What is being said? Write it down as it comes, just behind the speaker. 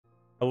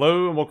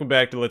Hello and welcome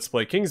back to Let's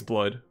Play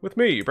Kingsblood with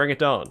me,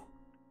 BringItDon.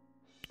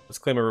 Let's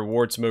claim our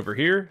rewards from over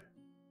here.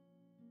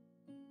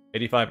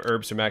 85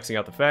 herbs for maxing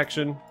out the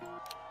faction.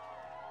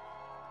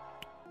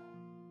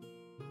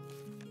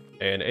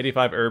 And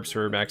 85 herbs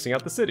for maxing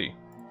out the city.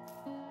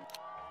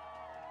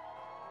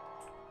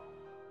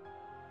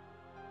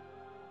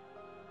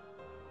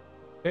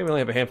 Okay, we only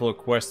have a handful of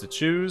quests to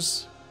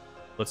choose.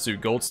 Let's do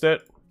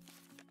Goldstedt.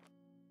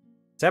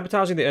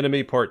 Sabotaging the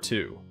Enemy Part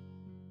 2.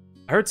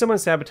 I heard someone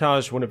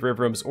sabotage one of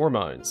Riverum's ore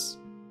mines.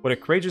 What a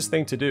courageous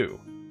thing to do.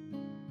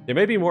 There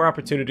may be more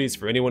opportunities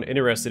for anyone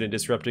interested in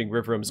disrupting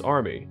Riverum's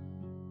army.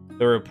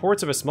 There are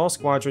reports of a small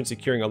squadron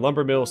securing a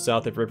lumber mill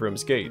south of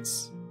Riverum's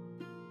gates.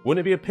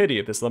 Wouldn't it be a pity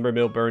if this lumber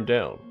mill burned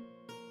down?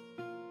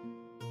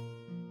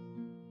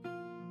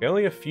 Okay,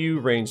 only a few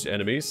ranged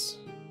enemies.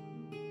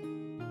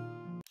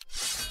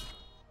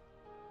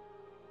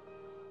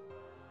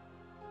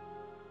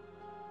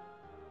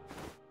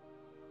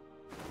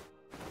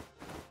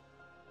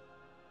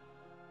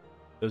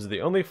 Those are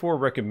the only 4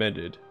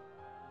 recommended.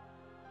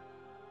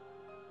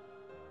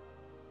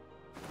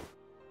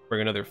 Bring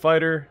another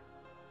fighter.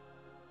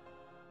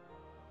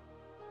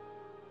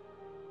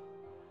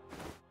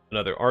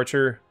 Another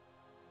archer.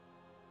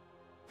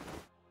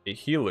 A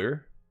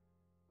healer.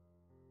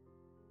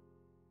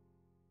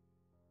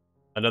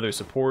 Another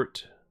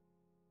support.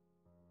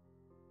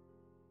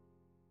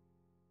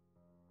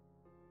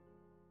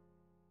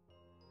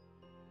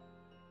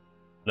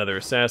 Another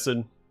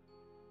assassin.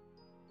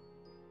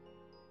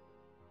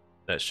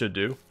 That should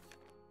do.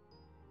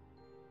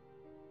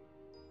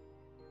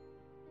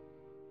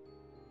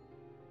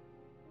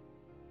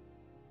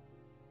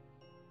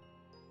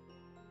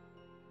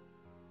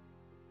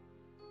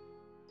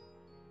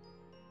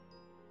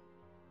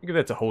 Give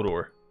that to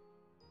Hodor.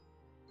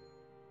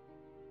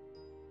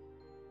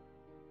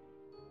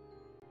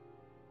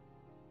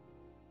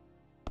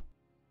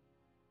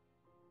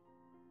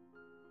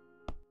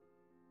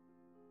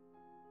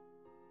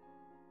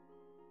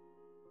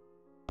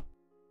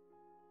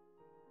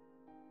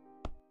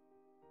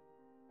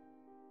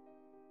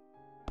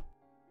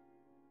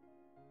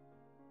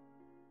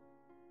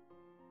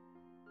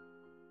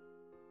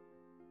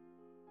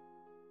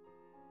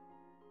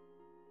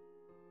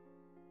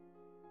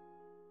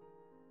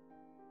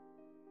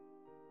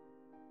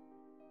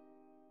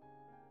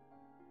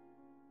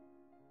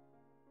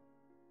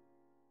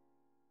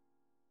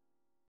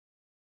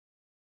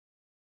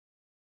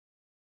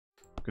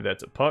 Give that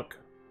to Puck.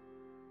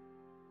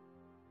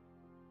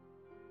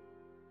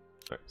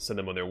 Alright, send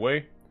them on their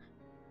way.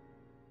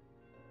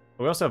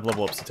 We also have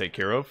level ups to take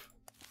care of.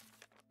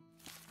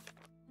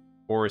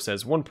 Boris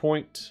has 1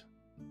 point.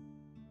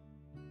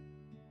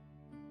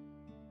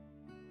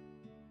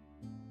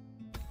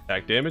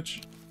 Attack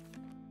damage.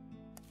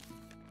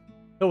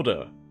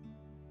 Hilda.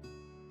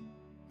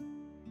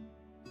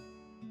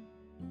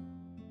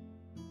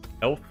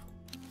 Health.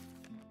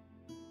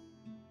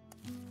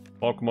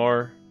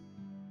 Falkmar.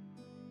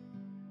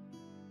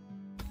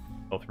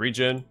 Health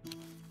regen.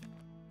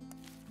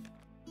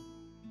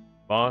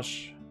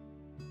 Bosch.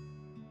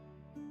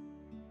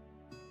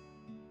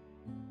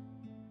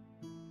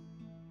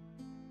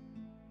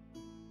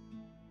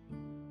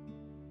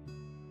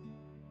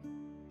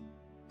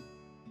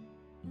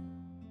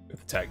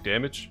 With attack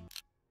damage.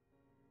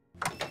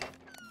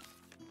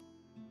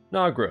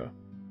 Nagra.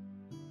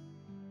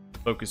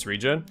 Focus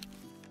regen.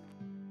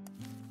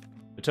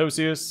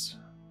 Autochess.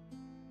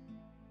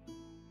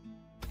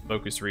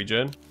 Focus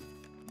regen.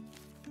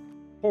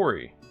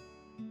 Ori.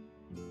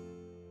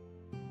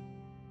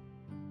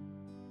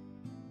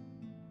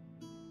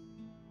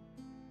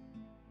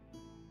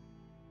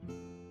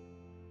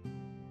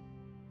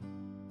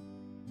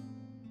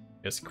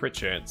 Yes, crit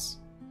chance.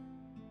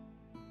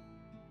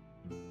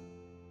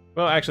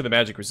 Well, actually the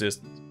magic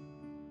resist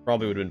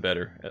probably would have been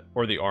better.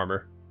 Or the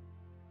armor.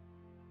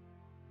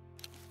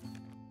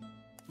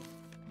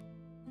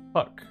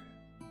 Puck.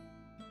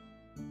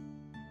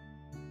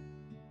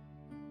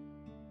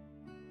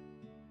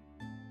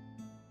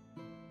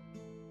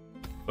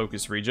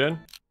 Focus regen.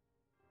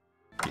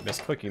 Keep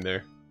misclicking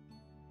there.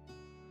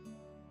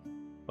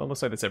 Well,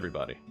 looks like that's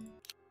everybody.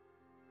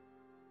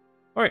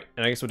 Alright,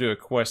 and I guess we'll do a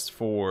quest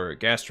for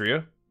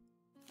Gastria.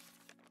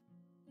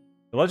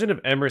 The Legend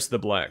of Emrys the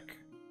Black.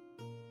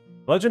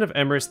 The Legend of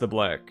Emrys the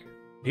Black.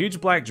 A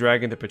huge black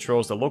dragon that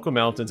patrols the local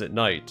mountains at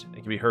night and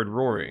can be heard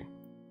roaring.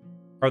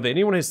 Hardly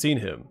anyone has seen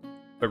him,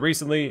 but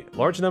recently,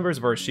 large numbers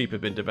of our sheep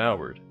have been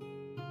devoured.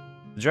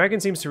 The dragon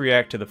seems to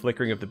react to the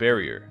flickering of the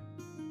barrier.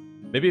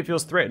 Maybe it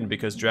feels threatened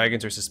because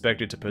dragons are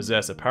suspected to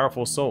possess a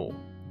powerful soul.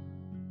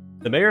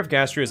 The mayor of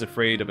Gastria is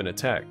afraid of an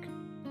attack.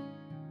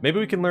 Maybe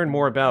we can learn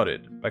more about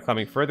it by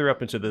climbing further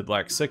up into the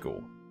Black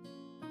Sickle.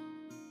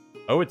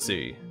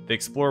 Oetzi, the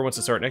explorer, wants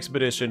to start an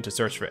expedition to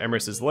search for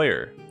Emrys'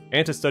 lair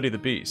and to study the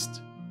beast.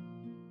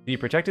 Can he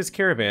protect his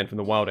caravan from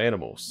the wild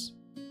animals?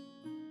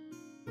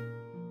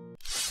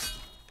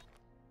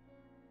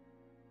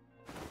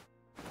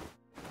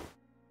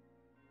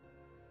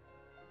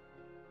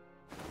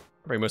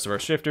 Bring most of our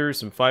shifters,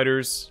 some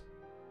fighters.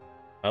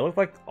 I look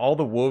like all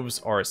the wolves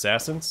are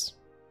assassins.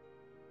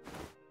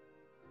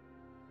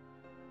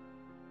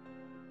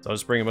 So I'll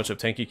just bring a bunch of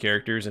tanky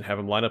characters and have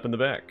them line up in the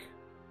back.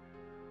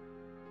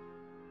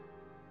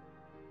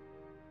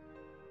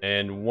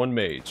 And one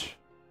mage.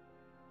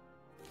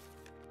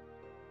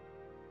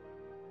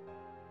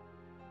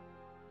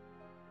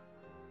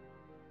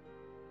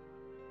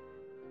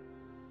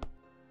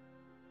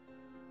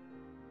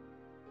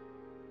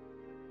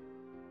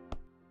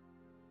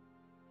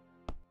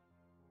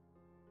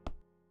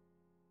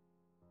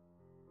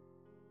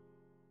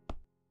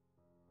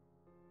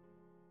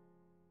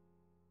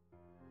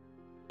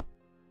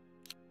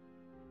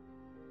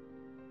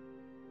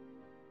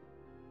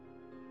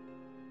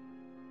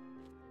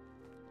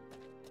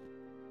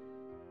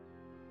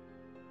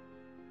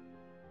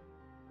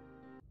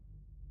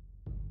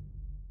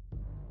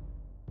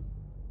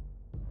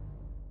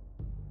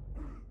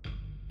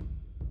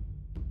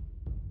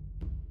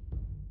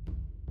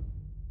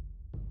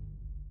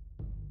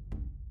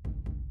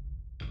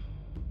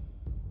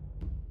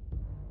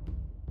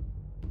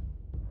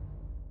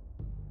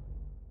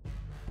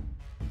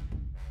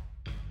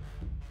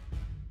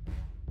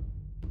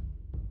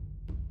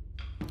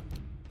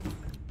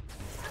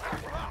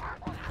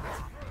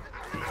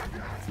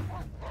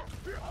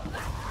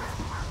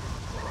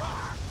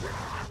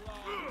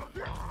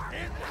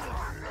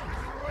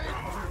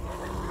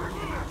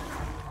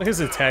 Look at his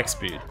attack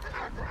speed.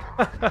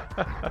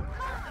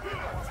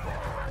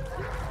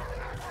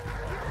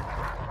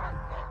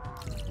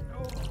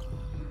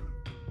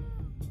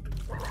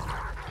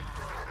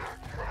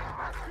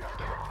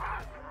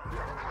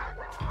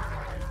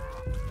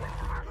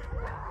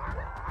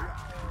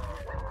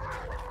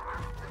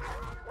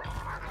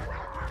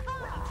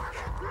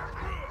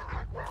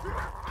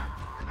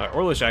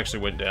 Orcish actually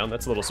went down.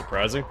 That's a little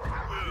surprising.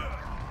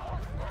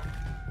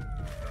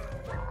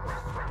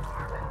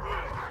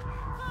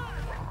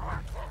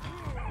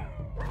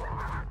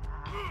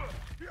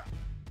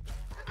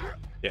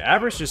 Yeah,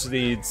 Average just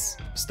needs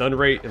stun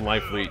rate and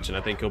life leech, and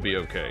I think he'll be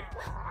okay.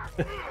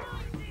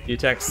 He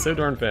attacks so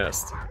darn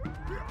fast.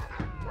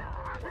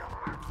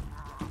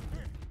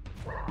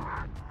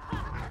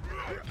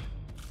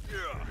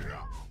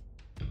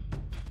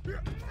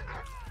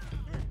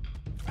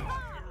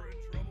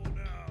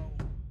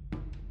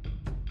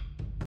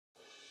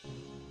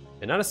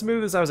 And not as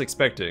smooth as I was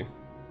expecting.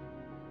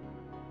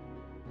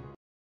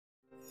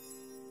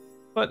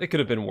 But it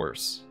could have been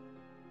worse.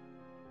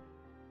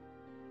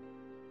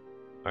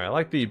 Alright, I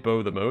like the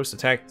bow the most.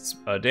 Attack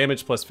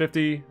damage plus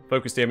 50,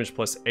 focus damage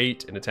plus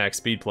 8, and attack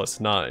speed plus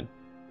 9. I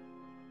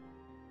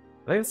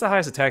think that's the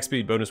highest attack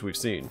speed bonus we've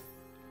seen.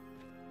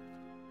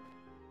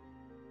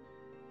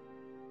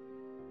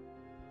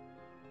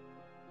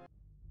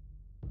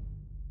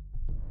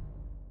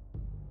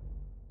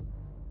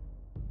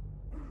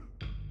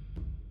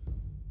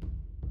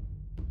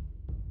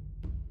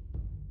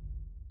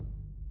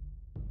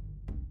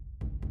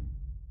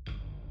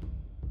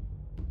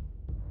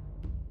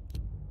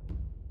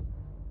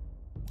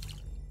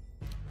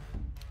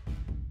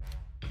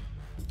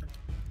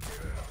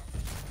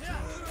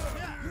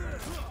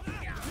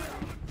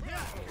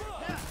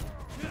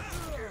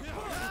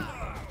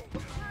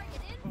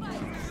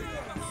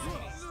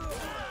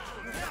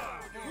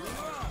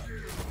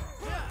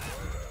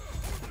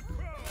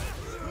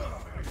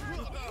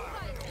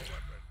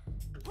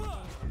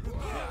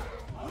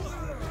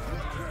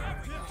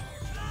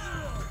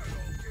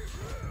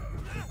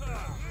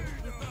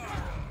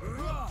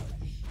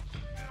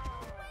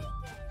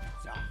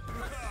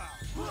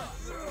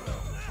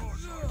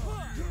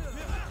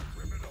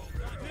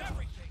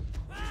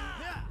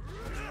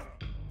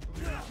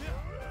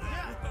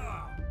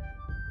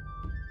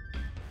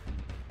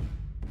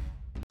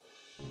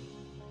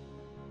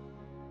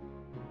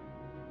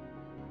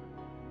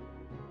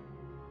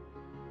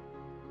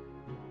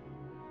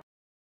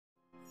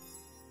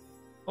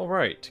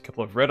 Alright, a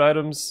couple of red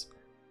items.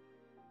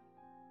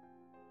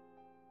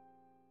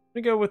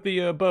 I'm gonna go with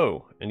the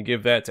bow and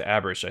give that to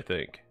Abrish, I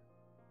think.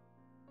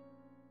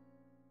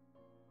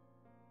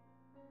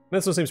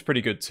 This one seems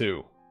pretty good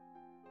too.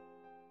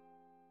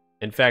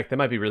 In fact, that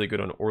might be really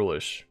good on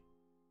Orcish.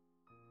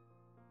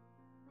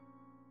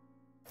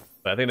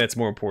 But I think that's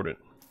more important.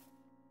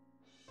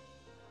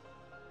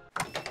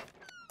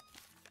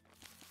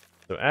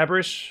 So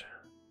Abrish.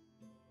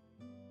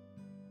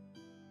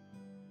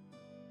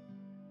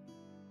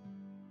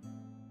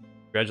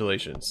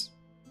 Congratulations.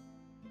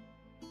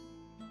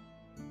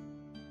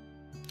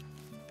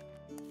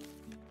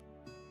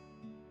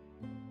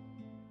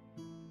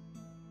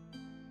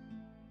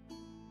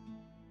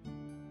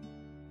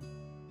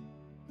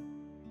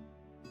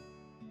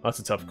 That's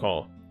a tough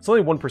call. It's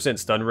only 1%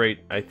 stun rate.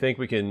 I think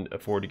we can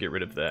afford to get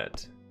rid of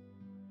that.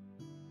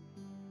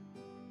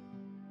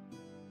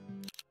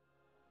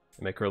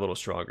 Make her a little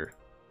stronger.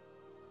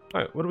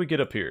 Alright, what do we get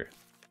up here?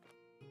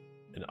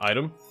 An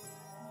item.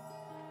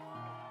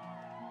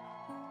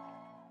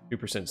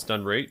 2%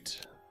 stun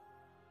rate.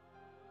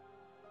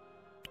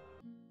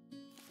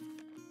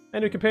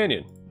 And a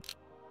companion.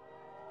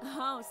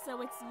 Oh,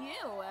 so it's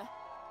you.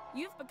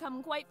 You've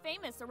become quite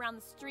famous around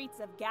the streets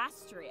of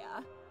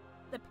Gastria.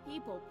 The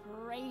people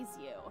praise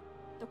you.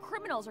 The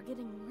criminals are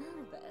getting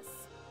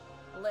nervous.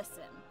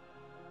 Listen,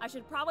 I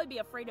should probably be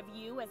afraid of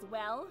you as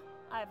well.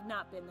 I have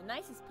not been the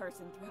nicest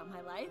person throughout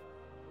my life,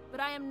 but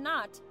I am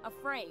not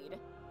afraid.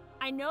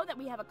 I know that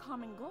we have a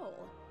common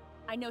goal.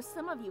 I know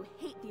some of you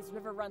hate these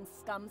Riverum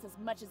scums as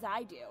much as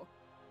I do.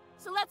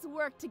 So let's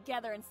work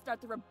together and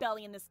start the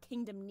rebellion this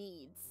kingdom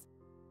needs.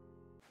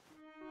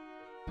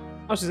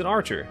 Oh, she's an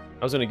archer.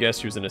 I was gonna guess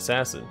she was an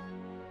assassin.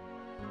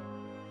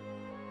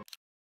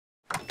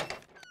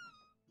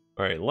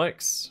 Alright,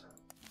 Lex.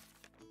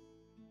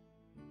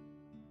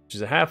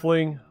 She's a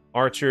halfling,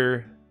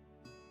 archer,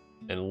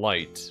 and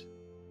light.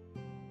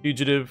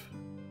 Fugitive,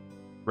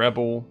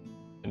 rebel,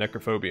 and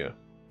necrophobia.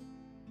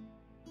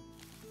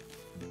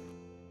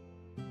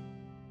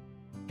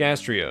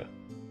 Gastria.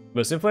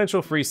 Most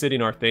influential free city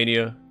in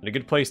Arthania, and a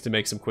good place to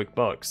make some quick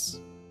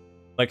bucks.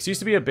 Lex used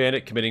to be a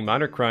bandit committing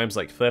minor crimes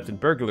like theft and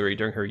burglary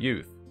during her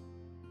youth.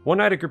 One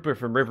night a group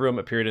from Riverum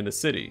appeared in the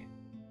city.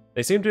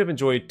 They seemed to have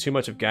enjoyed too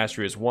much of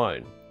Gastria's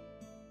wine.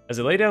 As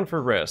they lay down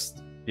for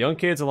rest, the young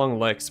kids along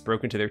Lex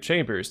broke into their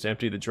chambers to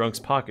empty the drunks'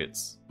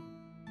 pockets.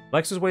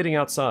 Lex was waiting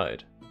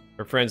outside.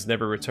 Her friends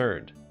never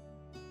returned.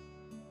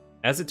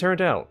 As it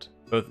turned out,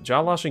 both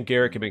Jalosh and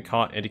Garrick had been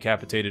caught and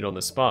decapitated on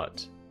the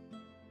spot.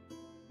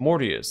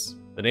 Mortius,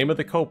 the name of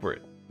the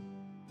culprit.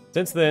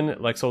 Since then,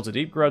 Lex holds a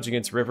deep grudge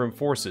against Riverum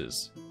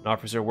forces, and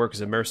offers her work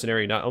as a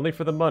mercenary not only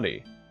for the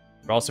money,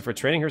 but also for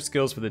training her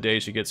skills for the day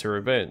she gets her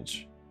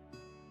revenge.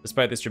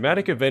 Despite this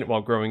dramatic event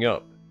while growing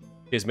up,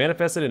 she has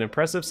manifested an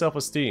impressive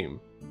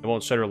self-esteem, and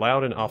won't shut her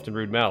loud and often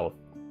rude mouth,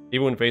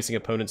 even when facing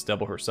opponents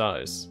double her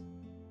size.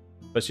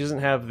 But she doesn't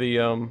have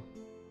the,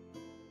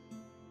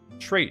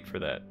 trait for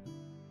that.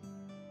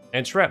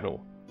 And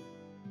Shrapnel.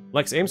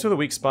 Lex aims for the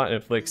weak spot and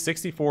inflicts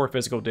 64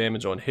 physical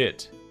damage on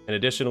hit, and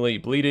additionally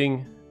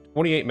bleeding,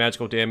 28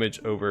 magical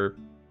damage over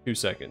 2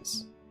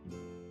 seconds.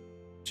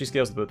 She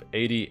scales with both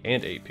AD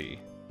and AP.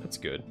 That's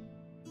good.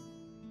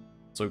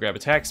 So we grab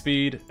attack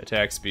speed,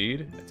 attack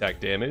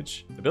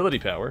damage, ability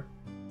power,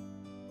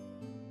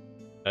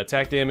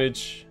 attack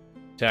damage,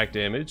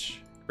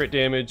 crit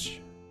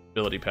damage,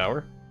 ability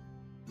power,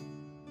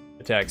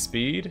 attack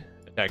speed,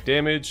 attack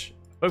damage,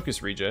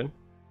 focus regen,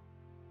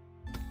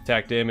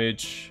 attack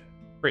damage,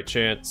 crit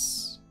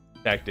chance,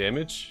 attack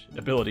damage,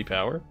 ability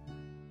power,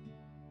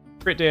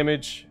 crit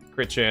damage,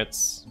 crit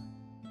chance,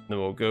 and then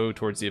we'll go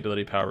towards the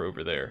ability power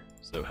over there.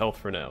 So health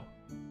for now.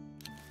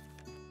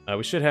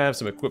 We should have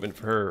some equipment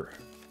for her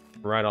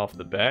right off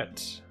the bat.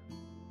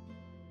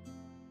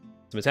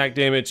 Some attack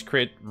damage,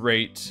 crit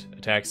rate,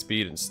 attack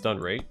speed, and stun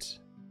rate.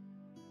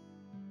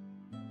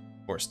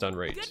 Or stun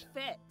rate. Good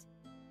fit.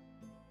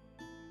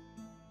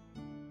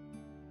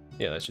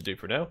 Yeah, that should do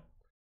for now.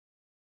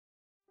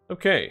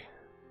 Okay.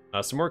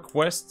 Some more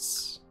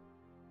quests.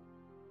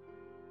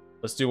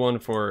 Let's do one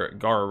for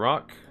Gara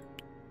Rock.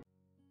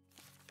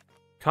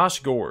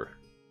 Kosh'Gor.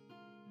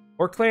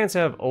 Orc clans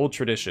have old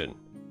tradition.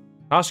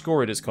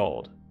 Kosh'Gor it is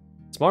called.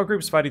 Small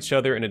groups fight each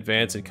other and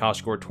advance in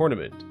Kosh'Gor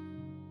tournament.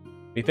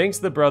 Methinks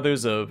the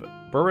brothers of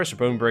Burish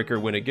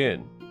Bonebreaker win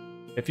again.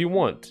 If you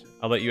want,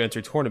 I'll let you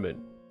enter tournament.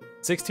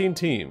 16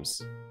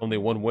 teams, only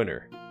one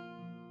winner.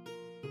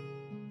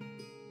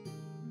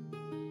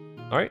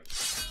 Alright.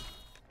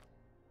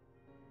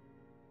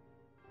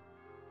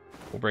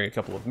 We'll bring a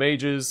couple of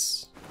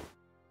mages.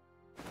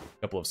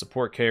 A couple of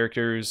support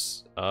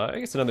characters. I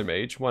guess another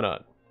mage, why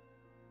not?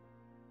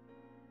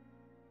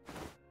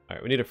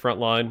 Alright, we need a front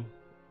line.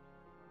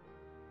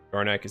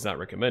 Garnak is not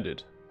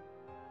recommended.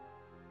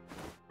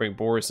 Bring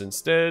Boris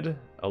instead,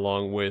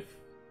 along with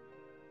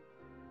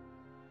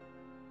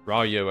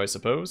Rayo, I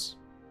suppose.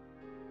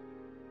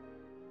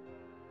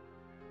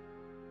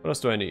 What else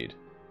do I need?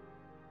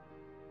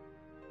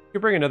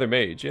 Could bring another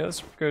mage. Yeah, let's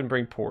go ahead and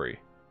bring Pori.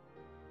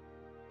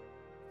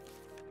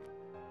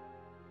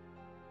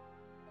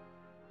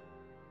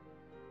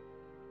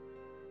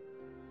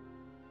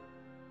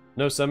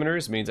 No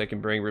summoners means I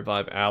can bring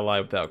Revive Ally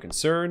without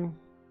concern.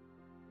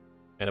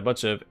 And a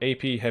bunch of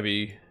AP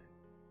heavy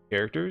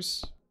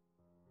characters.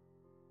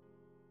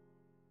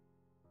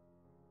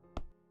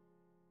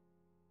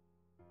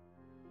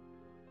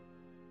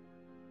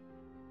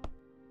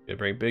 Gonna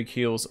bring big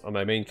heals on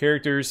my main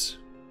characters.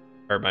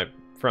 Or my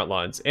front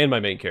lines and my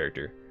main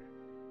character.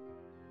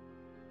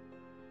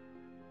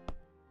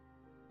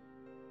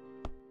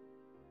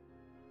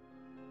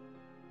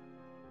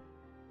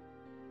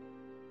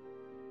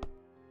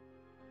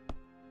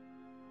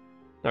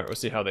 Alright, we'll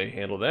see how they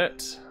handle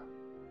that.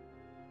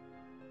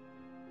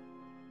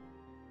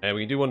 And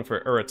we can do one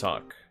for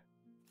Uratok.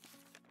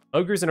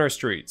 Ogres in our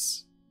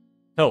streets.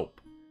 Help.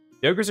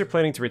 The ogres are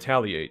planning to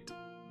retaliate.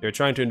 They're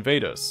trying to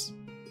invade us.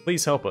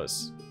 Please help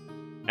us.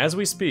 As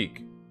we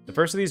speak, the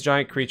first of these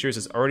giant creatures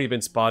has already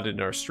been spotted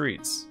in our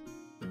streets.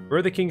 Where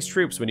are the king's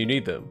troops when you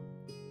need them?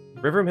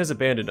 Riverum has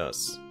abandoned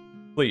us.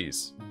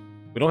 Please.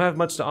 We don't have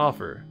much to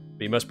offer,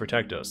 but you must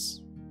protect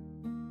us.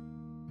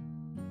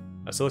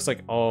 So it looks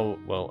like all,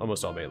 well,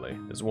 almost all melee.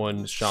 There's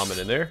one shaman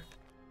in there.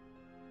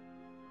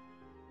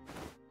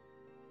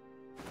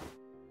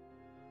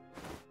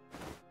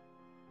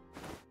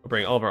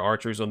 bring all of our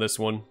archers on this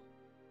one.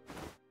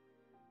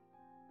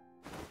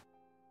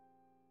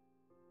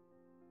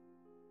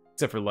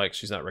 Except for Lex,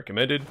 she's not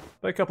recommended.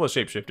 But a couple of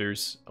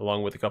shapeshifters,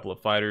 along with a couple of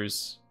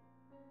fighters.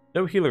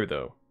 No healer,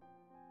 though.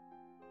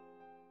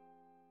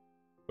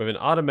 We have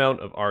an odd amount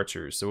of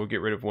archers, so we'll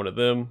get rid of one of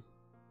them.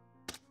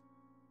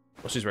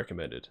 Well, she's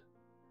recommended.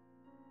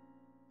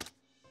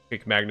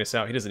 Kick Magnus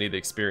out. He doesn't need the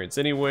experience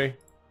anyway.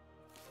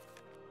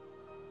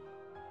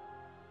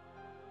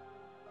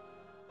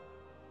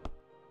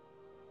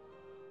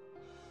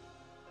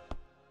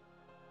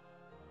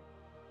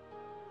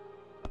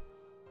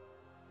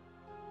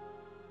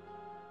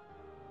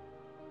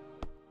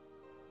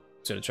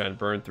 Just gonna try and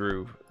burn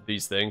through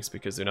these things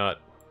because they're not...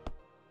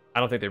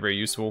 I don't think they're very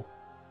useful.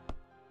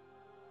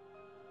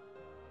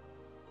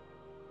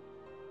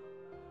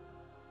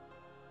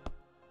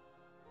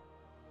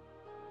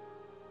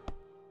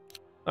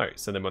 Alright,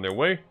 send them on their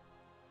way.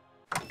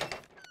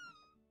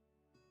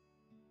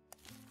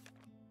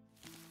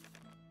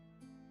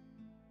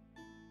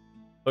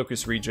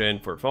 Focus regen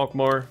for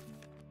Falkmar.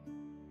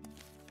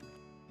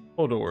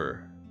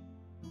 Kosh'Gor.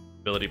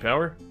 Ability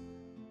power.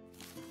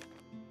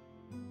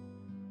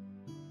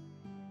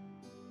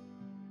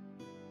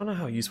 I don't know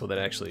how useful that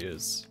actually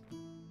is. I feel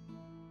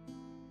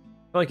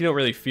like you don't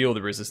really feel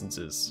the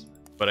resistances,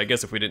 but I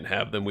guess if we didn't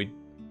have them, we'd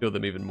feel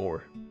them even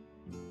more.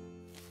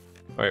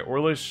 Alright,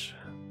 Orcish.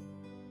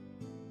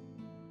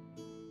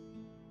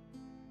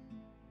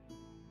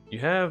 You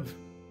have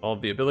all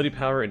of the ability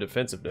power and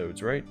defensive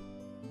nodes, right?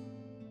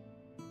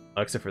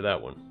 Except for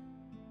that one.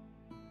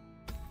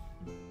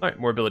 Alright,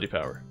 more ability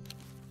power.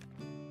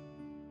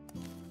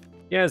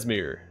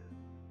 Yasmir.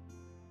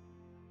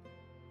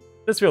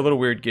 It does feel a little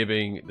weird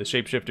giving the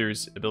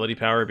shapeshifters ability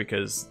power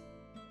because,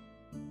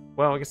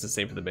 well, I guess it's the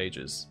same for the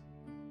mages.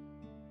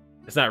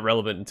 It's not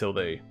relevant until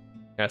they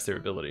cast their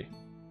ability.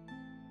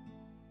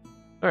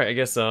 Alright, I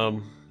guess,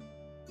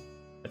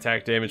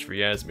 attack damage for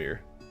Yasmir.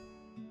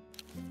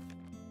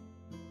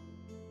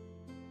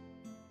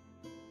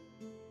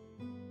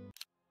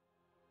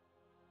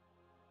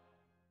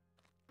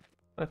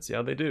 Let's see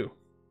how they do.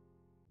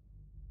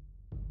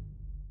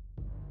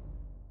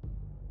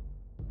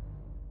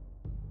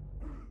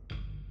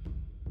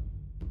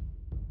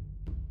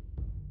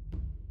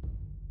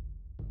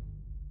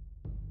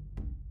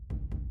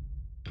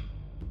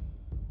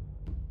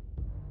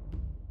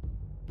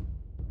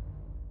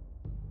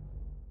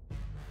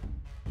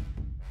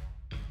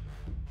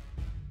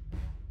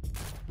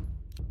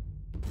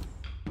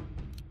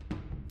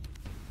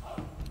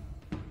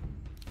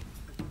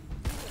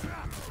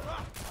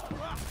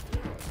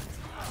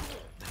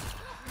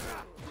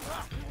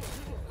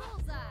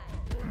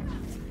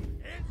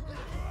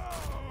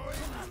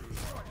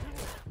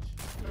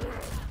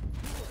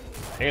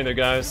 Hang in there,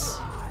 guys.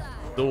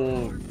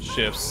 Dual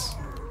shifts.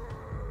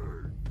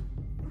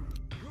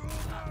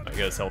 I get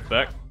his health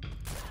back.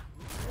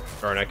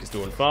 Karnak is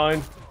doing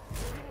fine.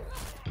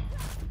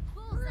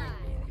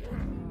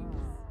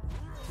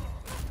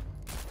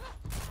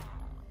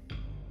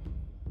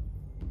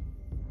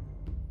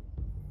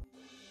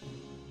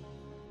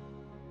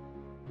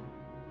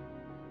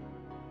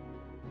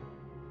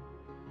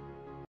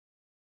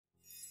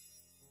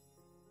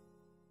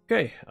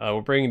 Okay, we'll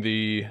bring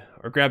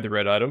grab the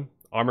red item.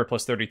 Armor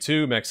plus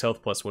 32, max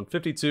health plus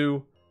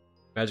 152,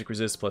 magic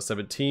resist plus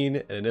 17,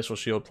 and initial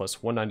shield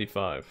plus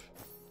 195.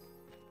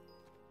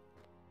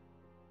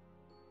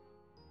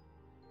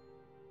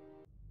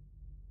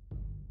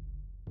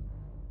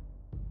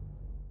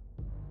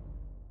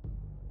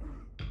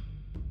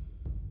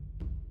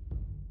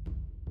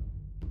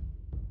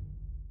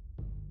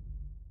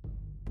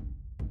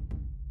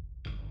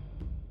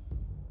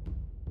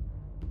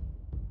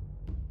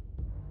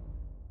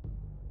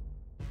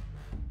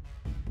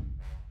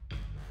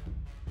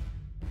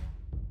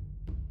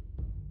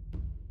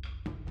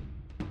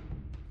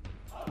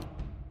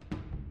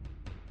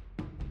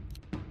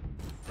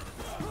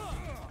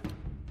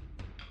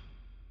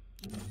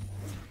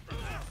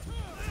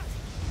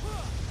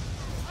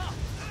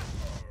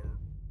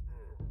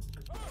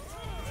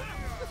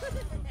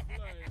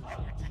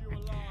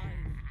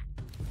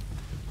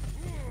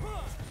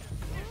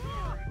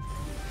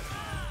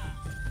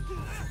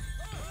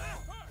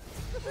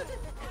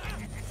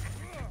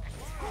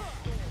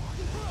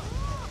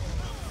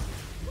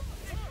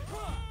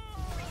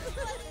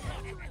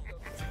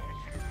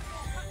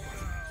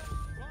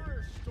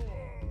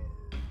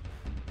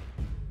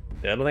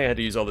 Yeah, I don't think I had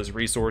to use all those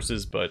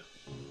resources, but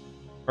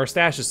our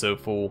stash is so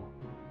full,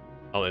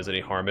 I don't think there's any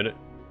harm in it.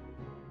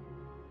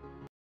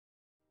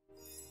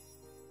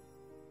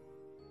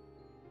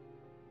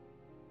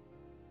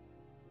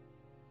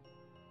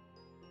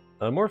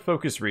 More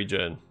focus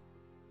regen.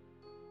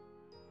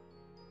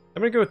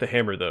 I'm gonna go with the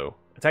hammer though.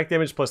 Attack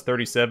damage plus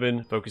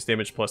 37, focus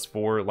damage plus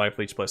 4, life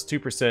leech plus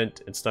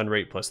 2%, and stun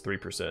rate plus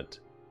 3%.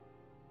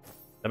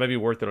 That might be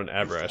worth it on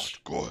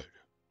Abrash. Good.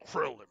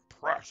 Krill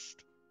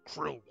impressed.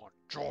 Krill want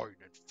join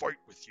and fight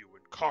with you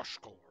in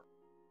Kosh'Gor.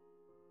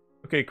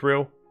 Okay,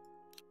 Krill.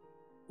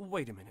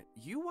 Wait a minute,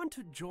 you want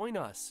to join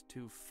us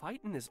to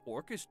fight in this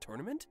orcish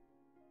tournament?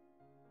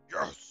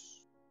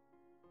 Yes!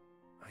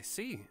 I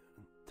see.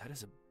 That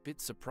is a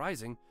bit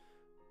surprising,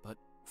 but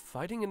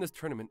fighting in this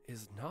tournament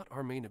is not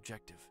our main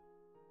objective.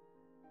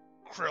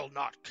 Krill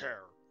not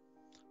care.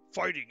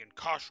 Fighting in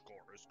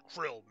Kosh'Gor is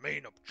Krill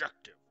main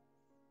objective.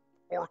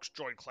 Orcs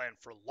join clan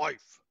for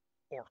life.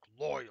 Orc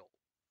loyal.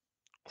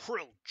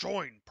 Krill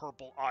join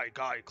Purple Eye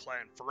Guy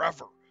clan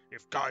forever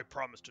if Guy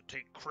promised to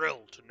take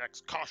Krill to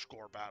next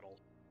Kosh'Gor battle.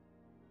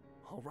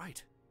 All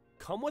right.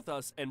 Come with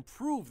us and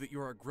prove that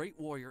you're a great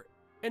warrior,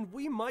 and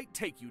we might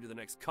take you to the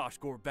next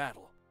Kosh'Gor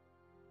battle.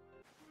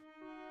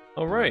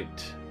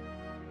 Alright.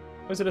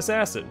 Who's an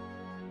assassin?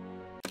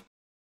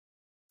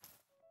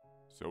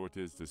 So it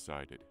is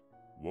decided.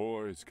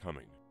 War is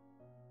coming.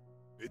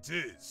 It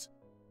is,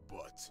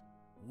 but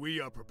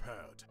we are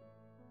prepared.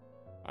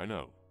 I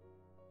know.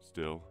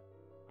 Still,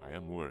 I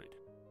am worried.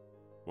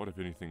 What if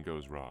anything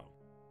goes wrong?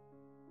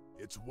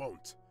 It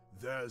won't.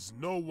 There's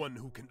no one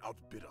who can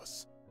outbid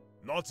us.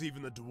 Not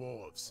even the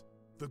dwarves.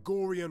 The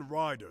Gorian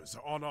riders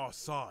are on our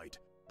side,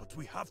 but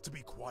we have to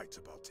be quiet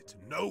about it.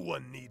 No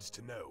one needs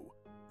to know.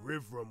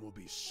 Riverum will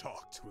be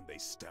shocked when they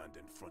stand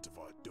in front of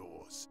our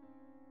doors.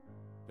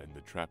 Then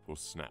the trap will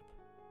snap.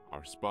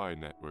 Our spy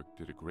network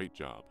did a great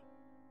job.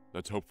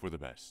 Let's hope for the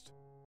best.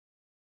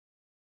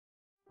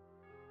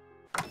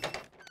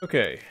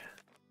 Okay.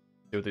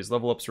 Do these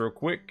level ups real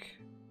quick.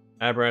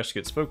 Abrash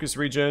gets focus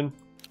regen.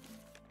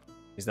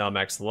 He's now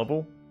max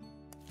level.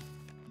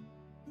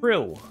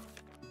 Krill.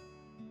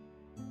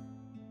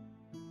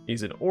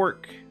 He's an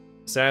orc,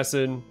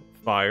 assassin,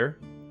 fire,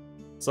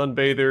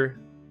 sunbather,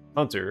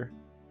 hunter,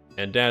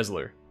 and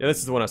dazzler. Yeah, this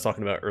is the one I was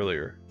talking about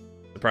earlier.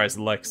 Surprised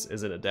Lex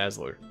isn't a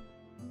dazzler.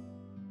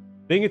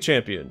 Being a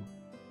champion.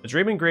 A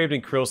dream engraved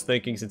in Krill's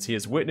thinking since he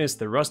has witnessed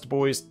the Rust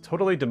Boys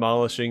totally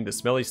demolishing the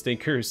Smelly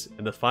Stinkers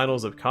in the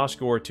finals of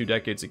Kosh'Gor 2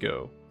 decades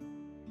ago.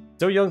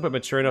 Still young but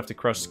mature enough to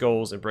crush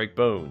skulls and break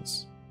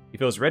bones, he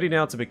feels ready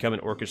now to become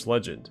an orcish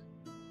legend.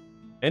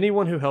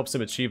 Anyone who helps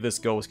him achieve this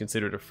goal is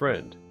considered a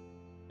friend.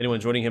 Anyone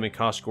joining him in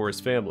Kosh'Gor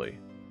is family.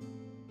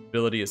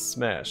 Ability is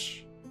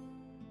Smash.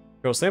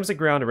 Krill slams the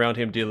ground around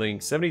him, dealing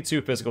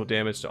 72 physical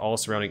damage to all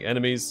surrounding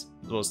enemies,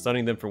 as well as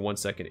stunning them for 1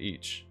 second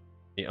each.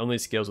 He only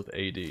scales with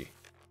AD.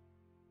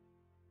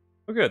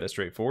 Oh good, that's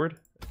straightforward.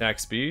 Attack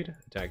speed,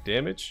 attack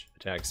damage,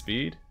 attack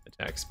speed,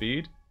 attack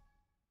speed.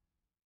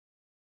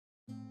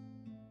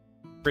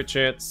 Crit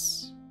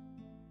chance,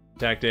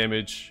 attack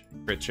damage,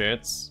 crit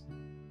chance,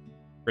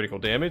 critical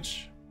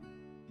damage.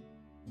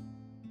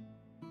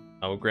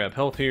 I will grab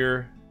health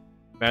here,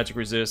 magic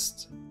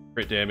resist,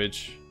 crit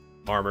damage,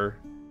 armor,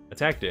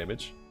 attack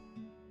damage.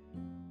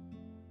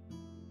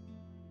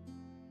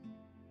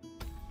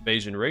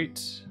 Evasion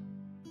rate.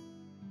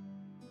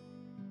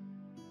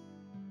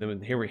 Then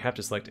here we have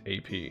to select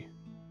AP.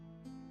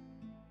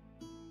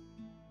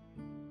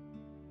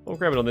 We'll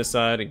grab it on this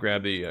side and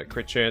grab the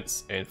crit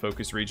chance and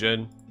focus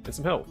regen and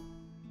some health.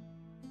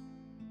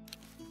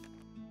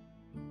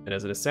 And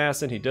as an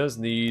assassin, he does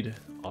need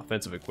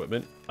offensive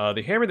equipment.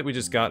 The hammer that we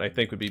just got, I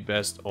think, would be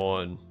best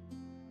on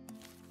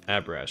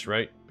Abrash,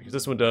 right? Because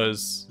this one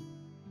gives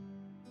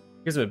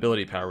him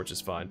ability power, which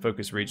is fine.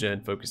 Focus regen,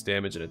 focus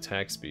damage, and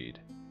attack speed.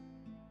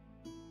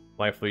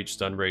 Life leech,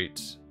 stun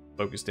rate,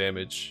 focus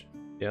damage.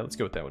 Yeah, let's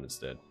go with that one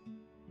instead.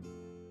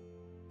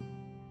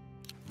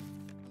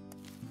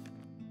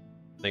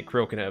 I think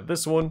Krill can have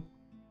this one.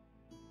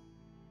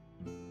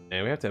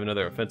 And we have to have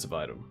another offensive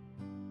item.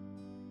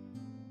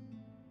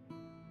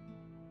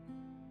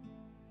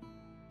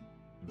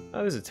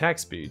 There's attack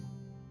speed.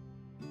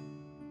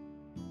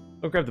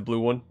 I'll grab the blue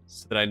one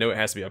so that I know it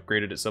has to be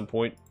upgraded at some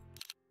point.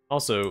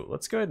 Also,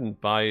 let's go ahead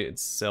and buy and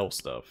sell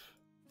stuff.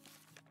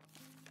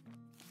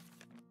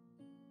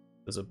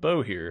 There's a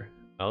bow here.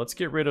 Let's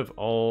get rid of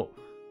all...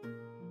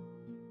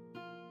 I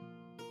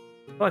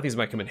feel like these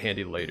might come in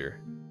handy later.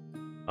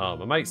 I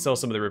might sell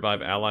some of the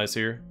revive allies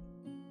here.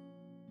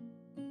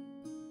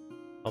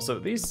 Also,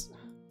 these...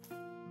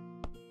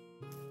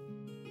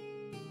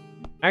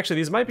 Actually,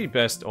 these might be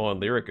best on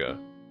Lyrica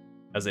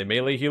as a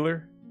melee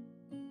healer.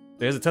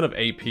 He has a ton of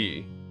AP.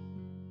 I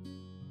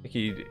think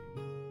he'd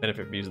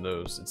benefit from using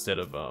those instead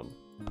of the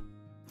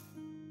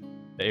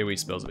AoE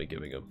spells I've been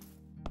giving him.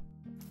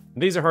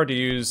 And these are hard to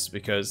use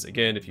because,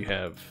 again, if you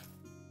have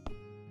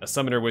a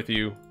summoner with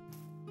you,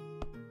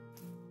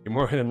 you're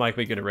more than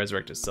likely going to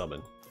resurrect a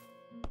summon.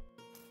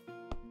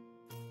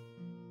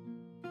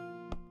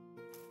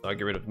 So I'll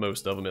get rid of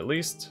most of them at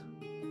least.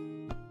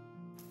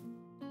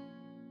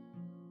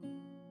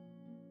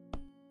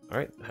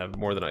 Alright, I have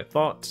more than I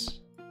thought.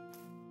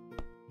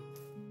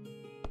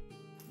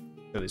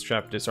 Got these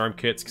trap disarm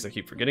kits because I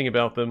keep forgetting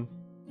about them.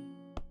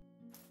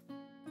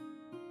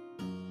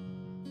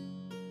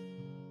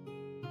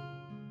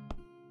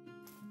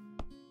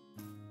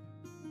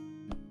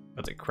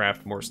 About to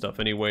craft more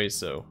stuff anyway,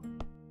 so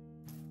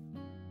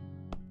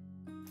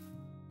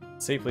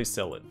safely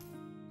sell it.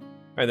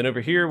 Alright, then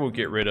over here we'll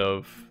get rid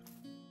of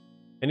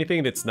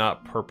anything that's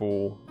not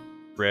purple,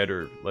 red,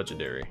 or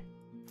legendary.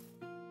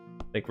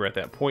 I think we're at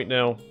that point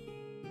now.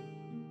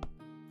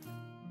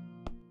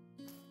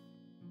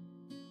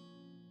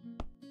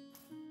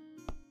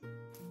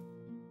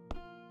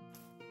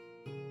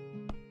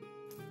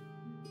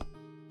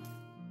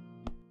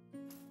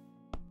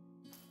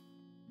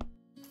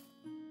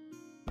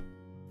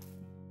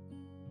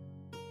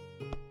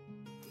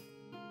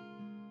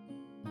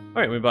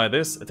 Alright, we buy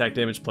this. Attack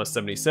damage plus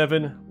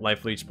 77,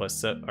 life leech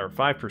plus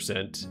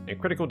 5%, and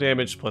critical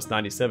damage plus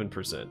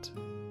 97%.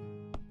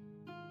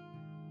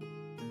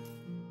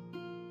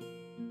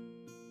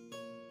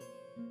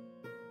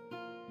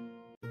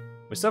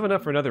 We still have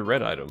enough for another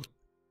red item.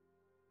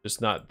 Just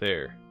not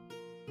there.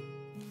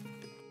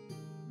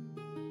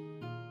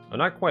 Oh,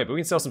 not quite, but we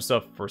can sell some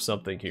stuff for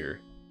something here.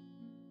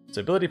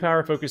 So ability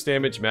power, focus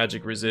damage,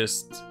 magic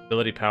resist,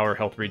 ability power,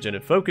 health regen,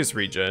 and focus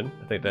regen.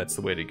 I think that's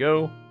the way to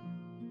go.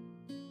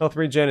 Health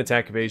regen,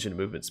 attack evasion, and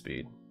movement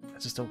speed. I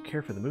just don't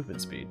care for the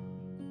movement speed.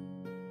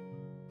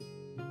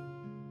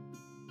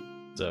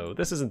 So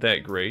this isn't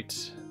that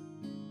great.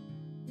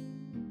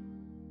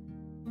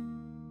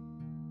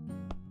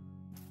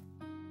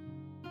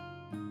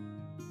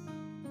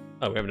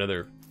 Oh, we have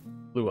another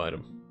blue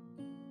item.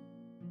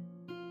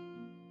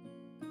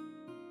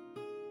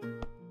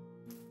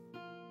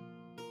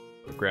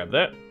 We'll grab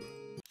that.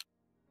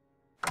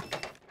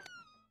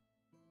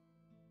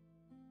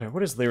 Alright, what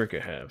does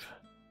Lyrica have?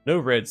 No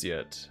reds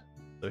yet,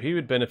 so he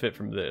would benefit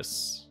from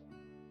this.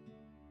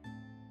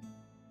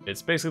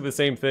 It's basically the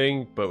same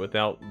thing, but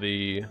without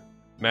the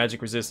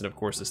magic resist, and of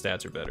course the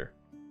stats are better.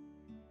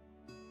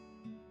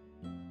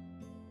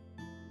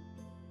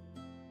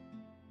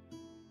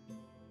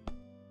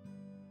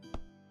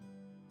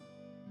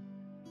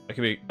 That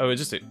could be... oh,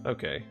 it's just a...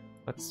 okay.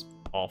 That's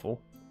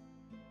awful.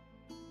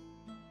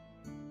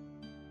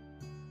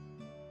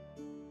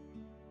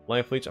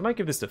 Life leech. I might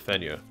give this to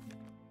Fenya.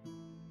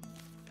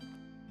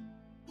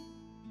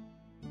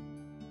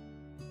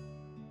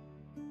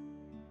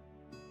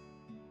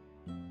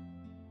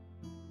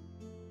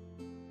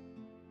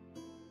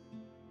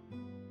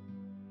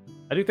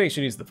 I do think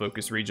she needs the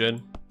focus regen.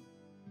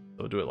 So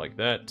we'll do it like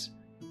that.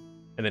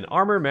 And then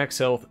armor, max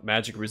health,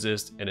 magic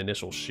resist, and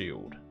initial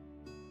shield.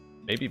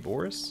 Maybe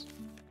Boris?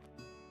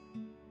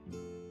 A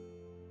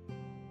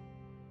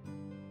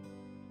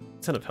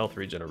ton of health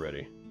regen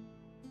already.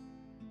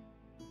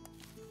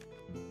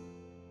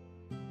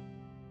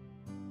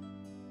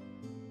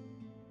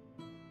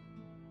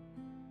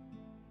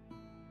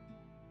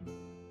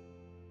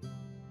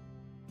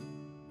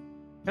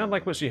 Kind of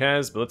like what she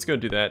has, but let's go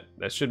do that.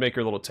 That should make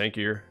her a little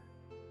tankier.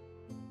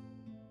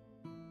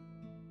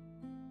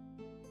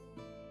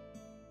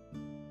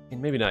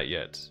 And maybe not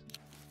yet.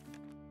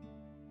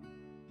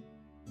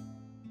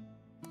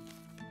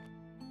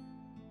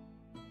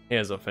 He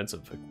has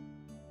offensive,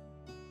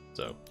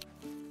 so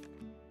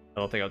I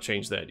don't think I'll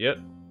change that yet.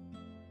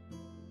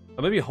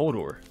 Oh, maybe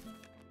Holdor.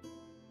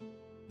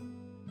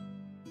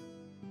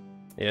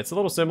 Yeah, it's a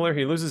little similar.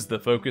 He loses the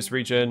focus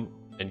regen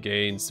and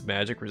gains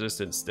magic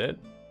resistance instead.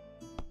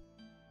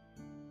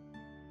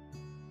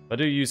 I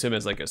do use him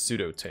as like a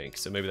pseudo tank,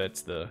 so maybe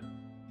that's the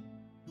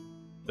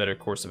better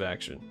course of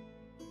action.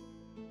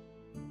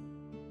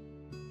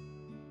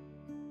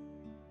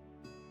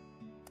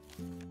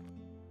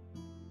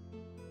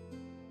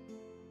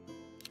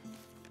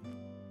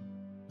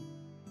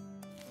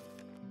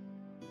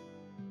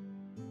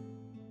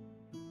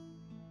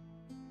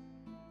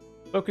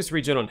 Focus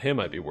regen on him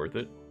might be worth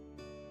it.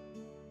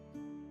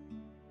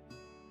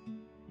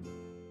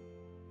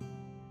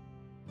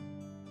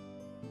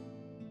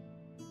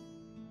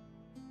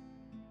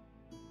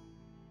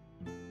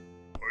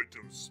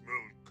 Items smell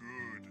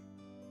good.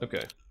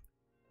 Okay.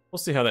 We'll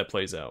see how that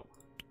plays out.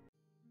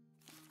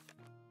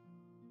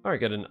 Alright,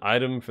 got an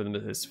item for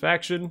this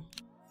faction.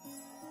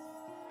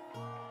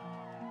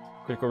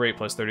 Critical rate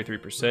plus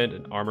 33%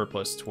 and armor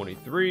plus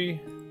 23.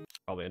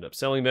 Probably end up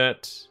selling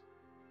that.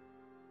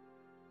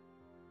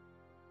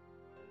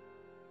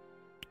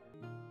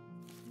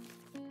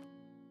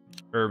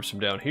 Herbs from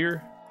down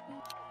here.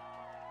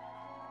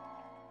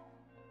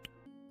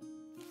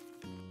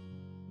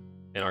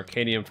 And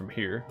Arcanium from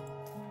here.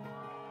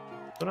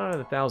 But not at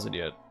 1,000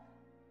 yet.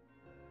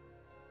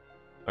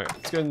 Alright,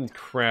 let's go ahead and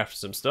craft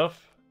some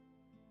stuff.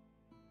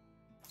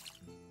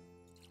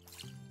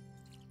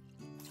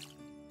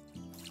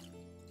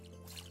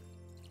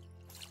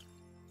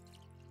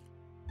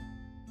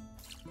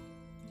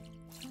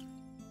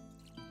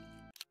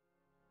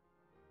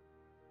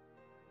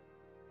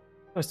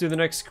 Let's do the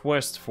next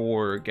quest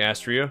for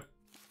Gastria.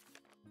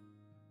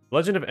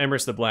 Legend of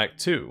Emrys the Black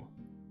 2.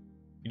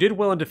 You did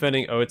well in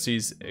defending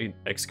Oetzi's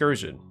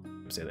excursion.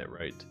 I'm saying that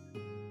right.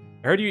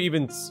 I heard you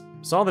even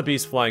saw the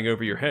beast flying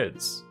over your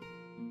heads.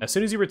 As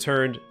soon as you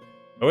returned,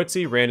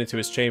 Oetzi ran into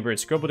his chamber and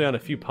scribbled down a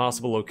few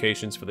possible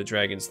locations for the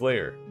dragon's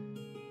lair.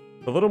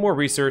 With a little more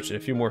research and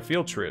a few more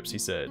field trips, he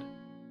said,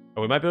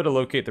 we might be able to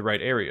locate the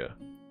right area.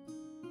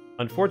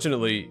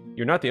 Unfortunately,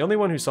 you're not the only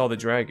one who saw the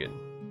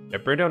dragon.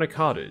 It burned down a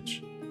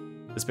cottage.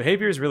 This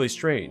behavior is really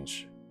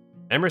strange.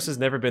 Emrys has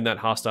never been that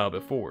hostile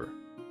before.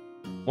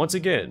 Once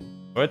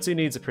again, Oetzi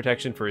needs a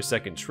protection for his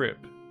second trip.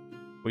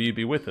 Will you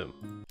be with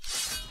him?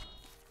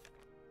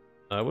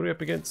 What are we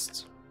up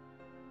against?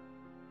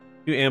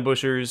 2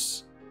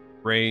 ambushers,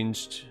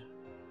 ranged,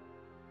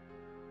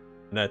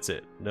 and that's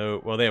it.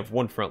 No, well, they have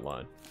 1 front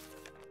line.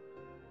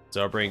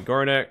 So I'll bring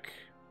Garnek,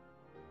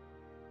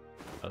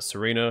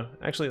 Serena.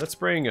 Actually, let's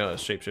bring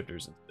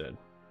shapeshifters instead.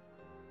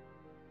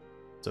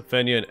 So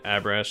Fenya and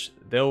Abrash,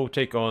 they'll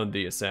take on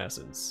the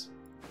assassins.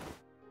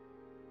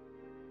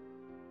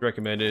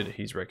 Recommended,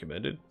 he's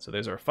recommended. So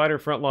there's our fighter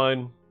front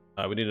line.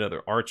 We need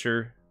another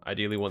archer,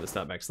 ideally one that's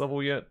not max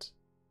level yet.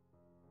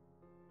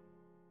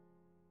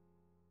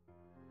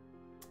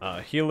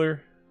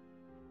 Healer.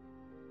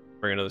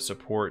 Bring another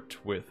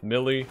support with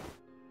Millie.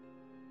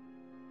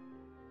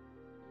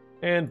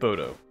 And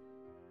Bodo.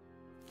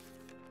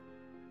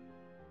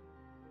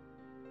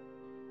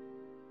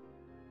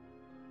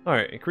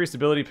 Alright, increased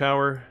ability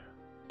power.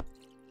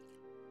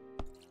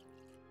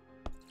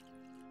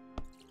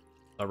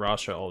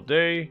 Arasha all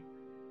day.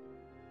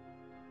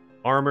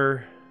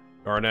 Armor.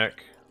 Garnak.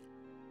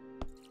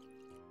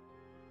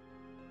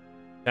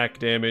 Attack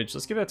damage.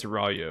 Let's give that to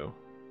Rayo.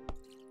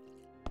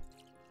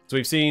 So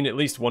we've seen at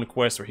least one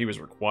quest where he was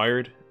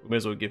required. We may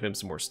as well give him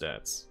some more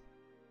stats.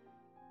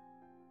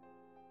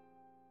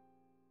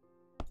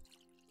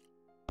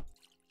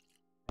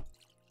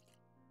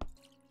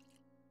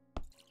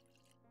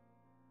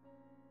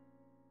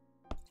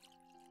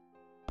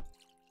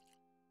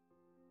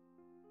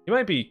 He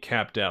might be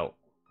capped out.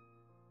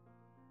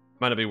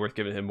 Might not be worth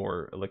giving him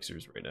more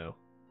elixirs right now.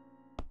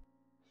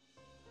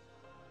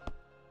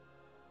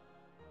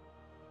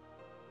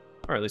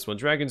 Alright, at least one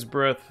Dragon's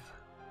Breath.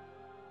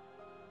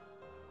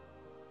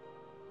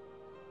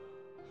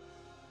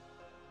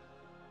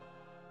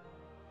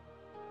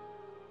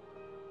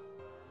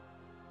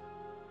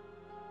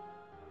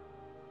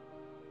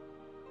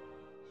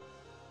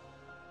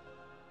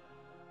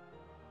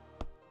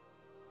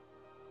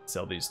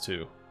 Sell these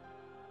two.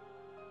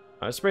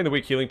 Let's bring the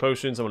weak healing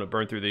potions. I'm going to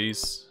burn through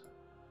these.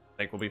 I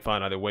think we'll be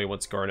fine either way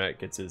once Garnet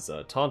gets his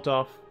taunt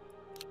off.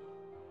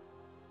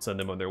 Send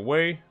them on their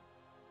way.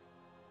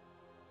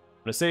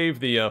 I'm going to save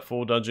the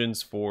full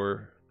dungeons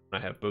for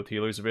when I have both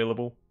healers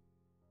available.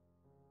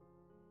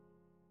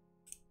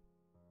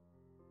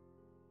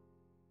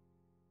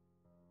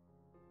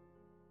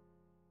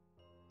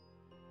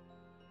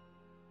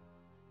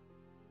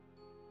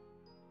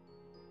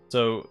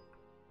 So,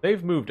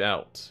 they've moved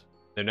out.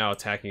 They're now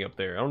attacking up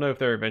there. I don't know if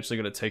they're eventually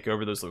going to take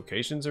over those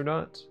locations or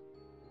not.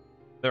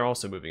 They're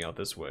also moving out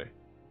this way.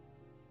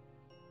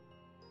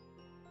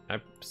 Can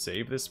I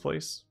save this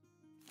place?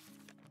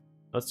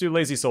 Let's do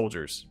lazy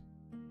soldiers.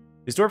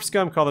 These dwarf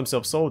scum call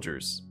themselves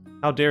soldiers.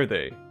 How dare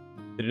they?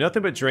 They do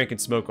nothing but drink and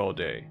smoke all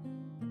day.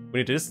 We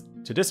need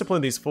to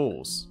discipline these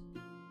fools.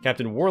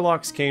 Captain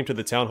Warlocks came to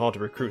the town hall to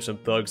recruit some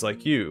thugs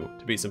like you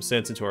to beat some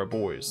sense into our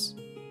boys.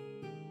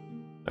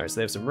 Alright, so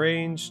they have some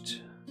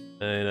ranged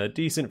and a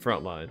decent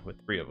front line with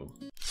 3 of them.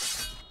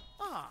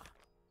 Ah,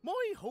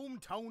 my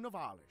hometown of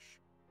Orcish.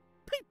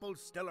 People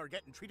still are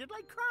getting treated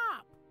like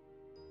crap.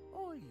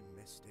 I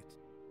missed it.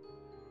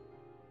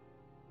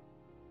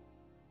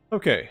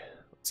 Okay,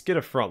 let's get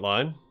a front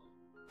line.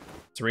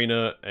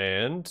 Serena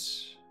and...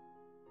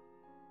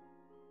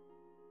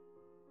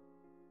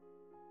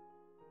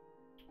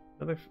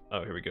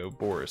 Oh, here we go,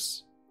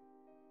 Boris.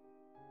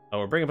 Oh,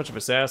 we're bringing a bunch of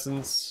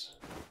assassins.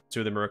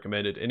 2 of them are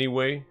recommended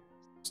anyway.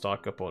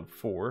 Stock up on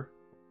 4.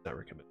 Not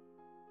recommended.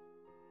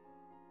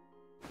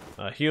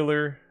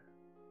 Healer.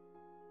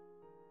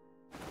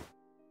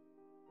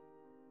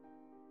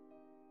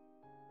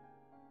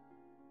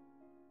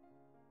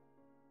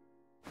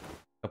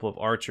 Couple of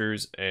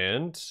archers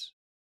and...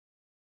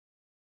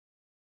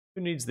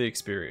 Who needs the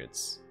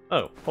experience?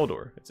 Oh,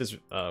 Holdor. It's his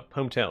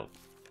hometown.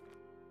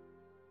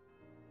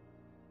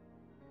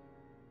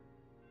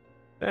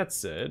 That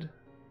said...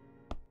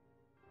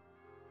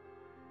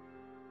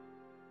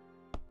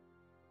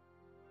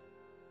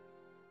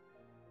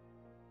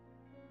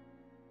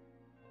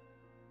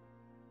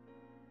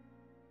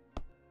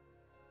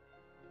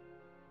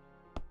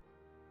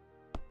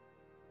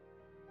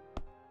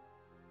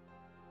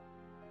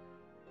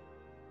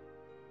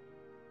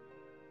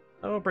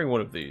 I'll bring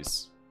one of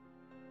these.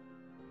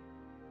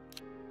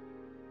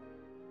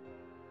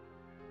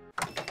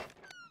 Okay,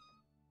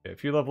 a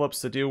few level ups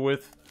to deal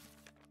with.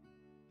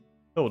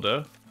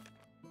 Hilda.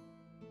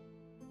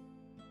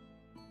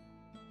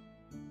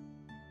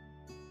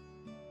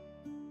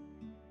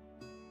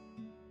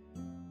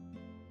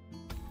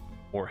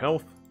 More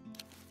health.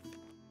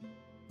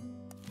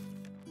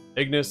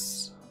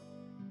 Ignis.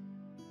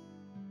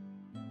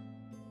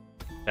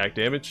 Attack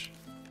damage.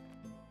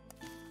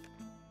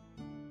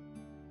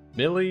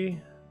 Millie.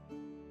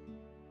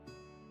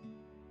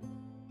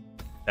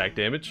 Attack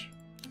damage.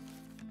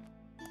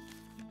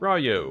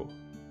 Rayo.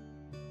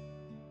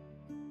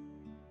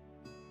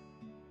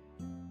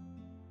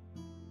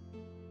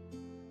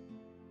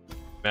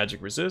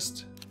 Magic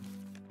resist.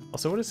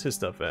 Also, what is his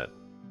stuff at?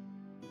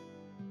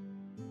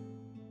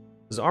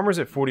 His armor's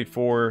at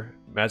 44,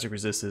 magic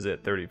resist is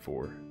at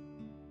 34.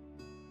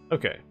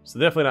 Okay, so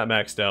definitely not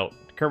maxed out.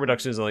 Current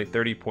reduction is only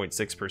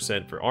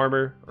 30.6% for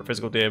armor or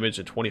physical damage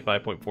and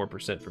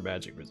 25.4% for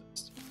magic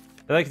resist.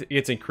 I think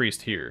it's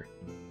increased here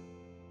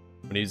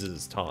when he uses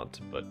his taunt,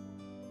 but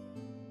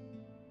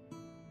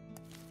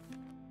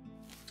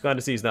it's glad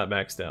to see he's not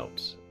maxed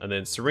out. And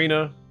then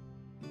Serena,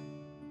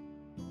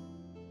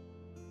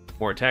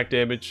 more attack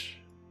damage.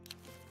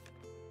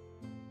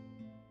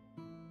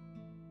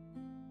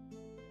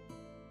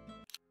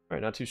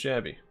 Alright, not too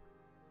shabby.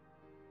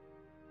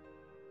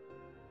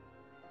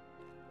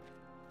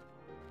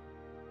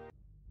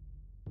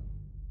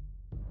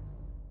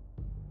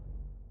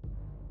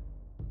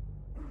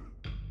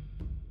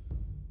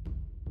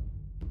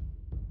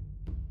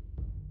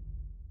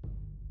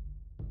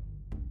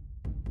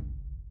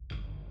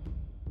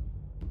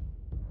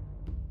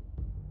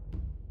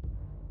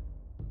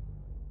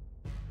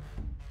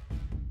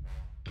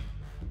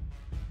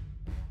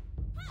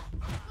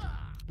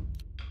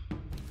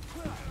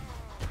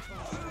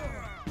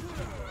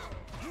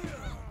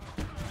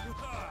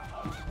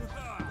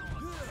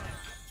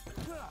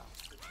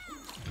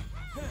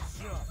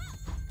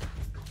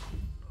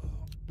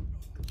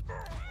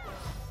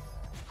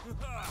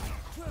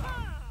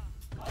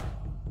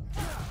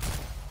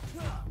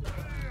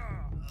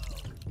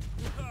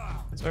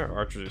 So our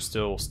archers are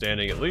still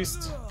standing at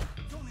least.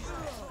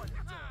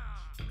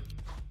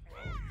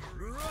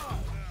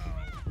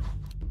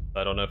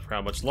 I don't know for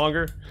how much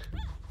longer.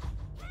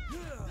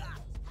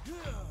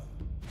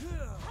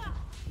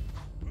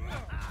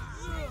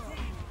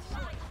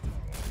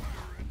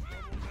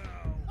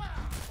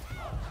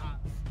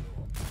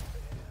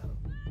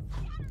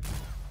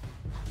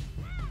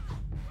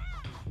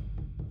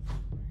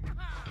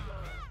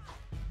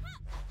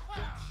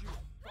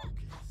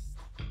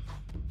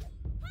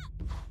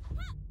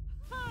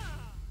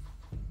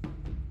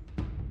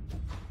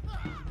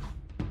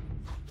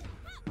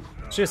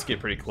 She has to get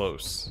pretty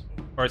close.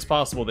 Or it's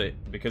possible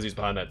that because he's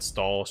behind that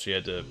stall, she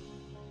had to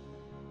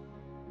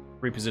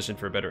reposition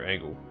for a better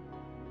angle.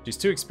 She's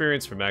too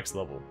experienced for max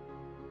level.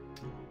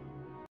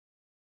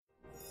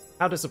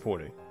 How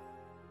disappointing.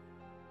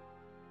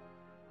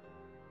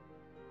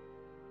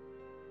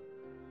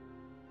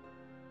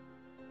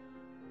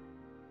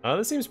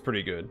 This seems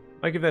pretty good.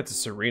 I give that to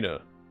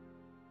Serena.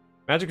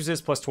 Magic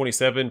resist plus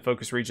 27,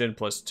 focus regen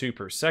plus 2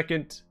 per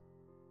second,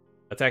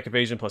 attack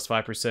evasion plus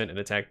 5%, and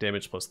attack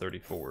damage plus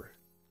 34.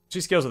 She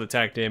scales with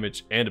attack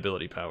damage and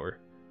ability power.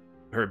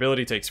 Her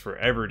ability takes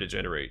forever to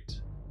generate.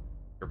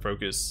 Her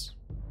focus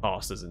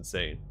cost is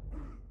insane.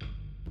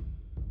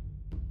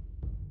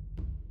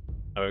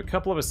 I have a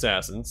couple of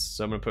assassins,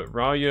 so I'm going to put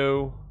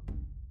Rayo,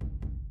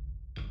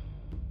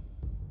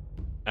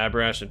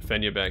 Abrash, and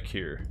Fenya back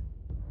here.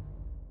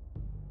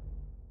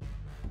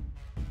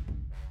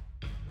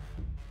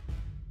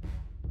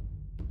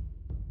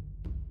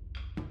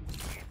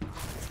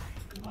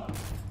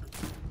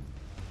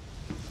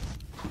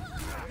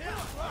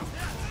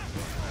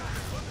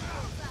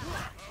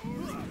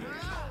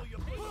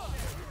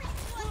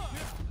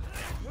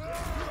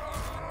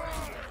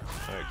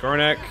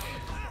 Garnak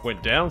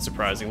went down,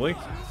 surprisingly.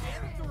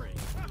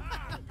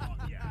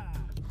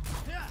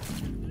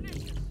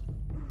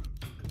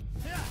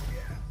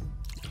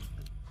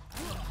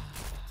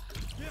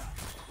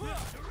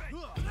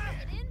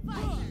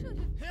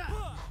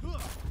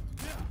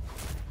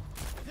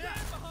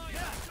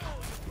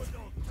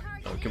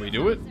 Oh, can we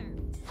do it?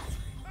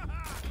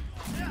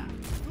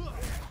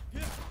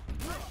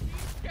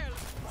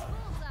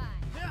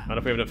 I don't know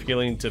if we have enough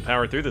healing to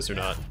power through this or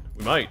not.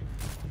 We might.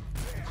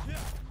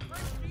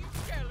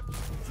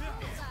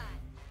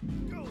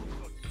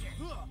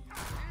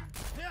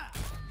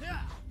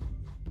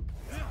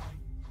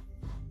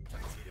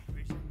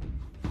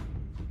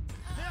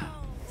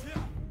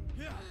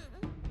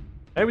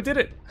 Hey, we did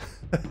it!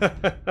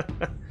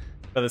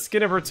 By the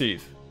skin of her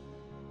teeth.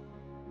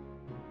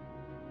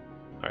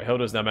 Alright,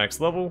 Hilda's now max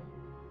level.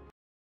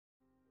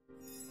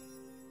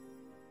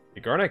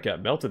 The Garnet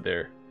got melted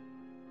there.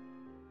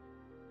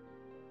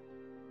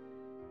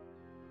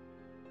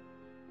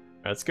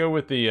 Let's go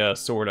with the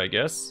sword, I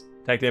guess.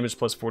 Attack damage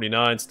plus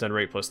 49, stun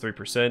rate plus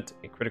 3%,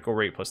 and critical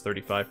rate plus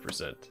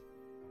 35%.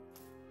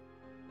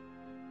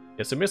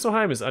 Yeah, so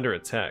Misselheim is under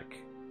attack.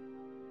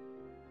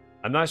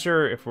 I'm not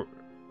sure if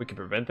we can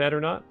prevent that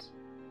or not.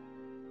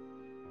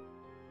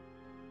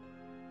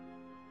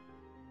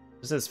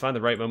 It says find the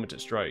right moment to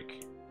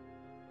strike.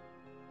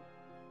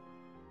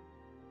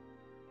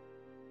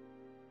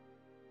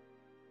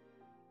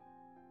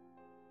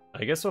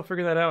 I guess we'll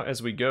figure that out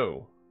as we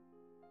go.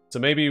 So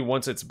maybe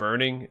once it's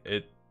burning,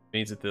 it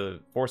means that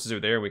the forces are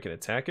there and we can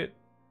attack it.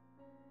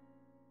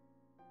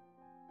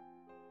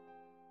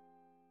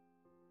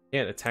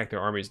 Can't attack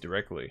their armies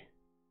directly.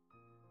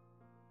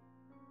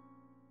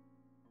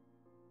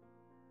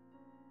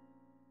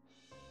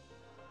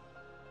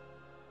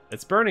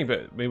 It's burning,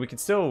 but I mean, we can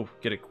still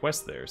get a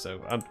quest there, so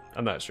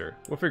I'm not sure.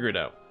 We'll figure it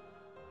out.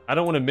 I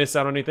don't want to miss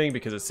out on anything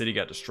because the city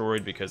got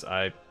destroyed because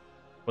I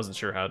wasn't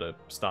sure how to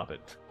stop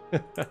it.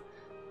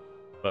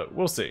 But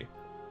we'll see.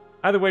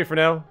 Either way, for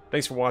now,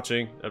 thanks for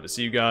watching. I hope to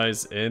see you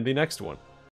guys in the next one.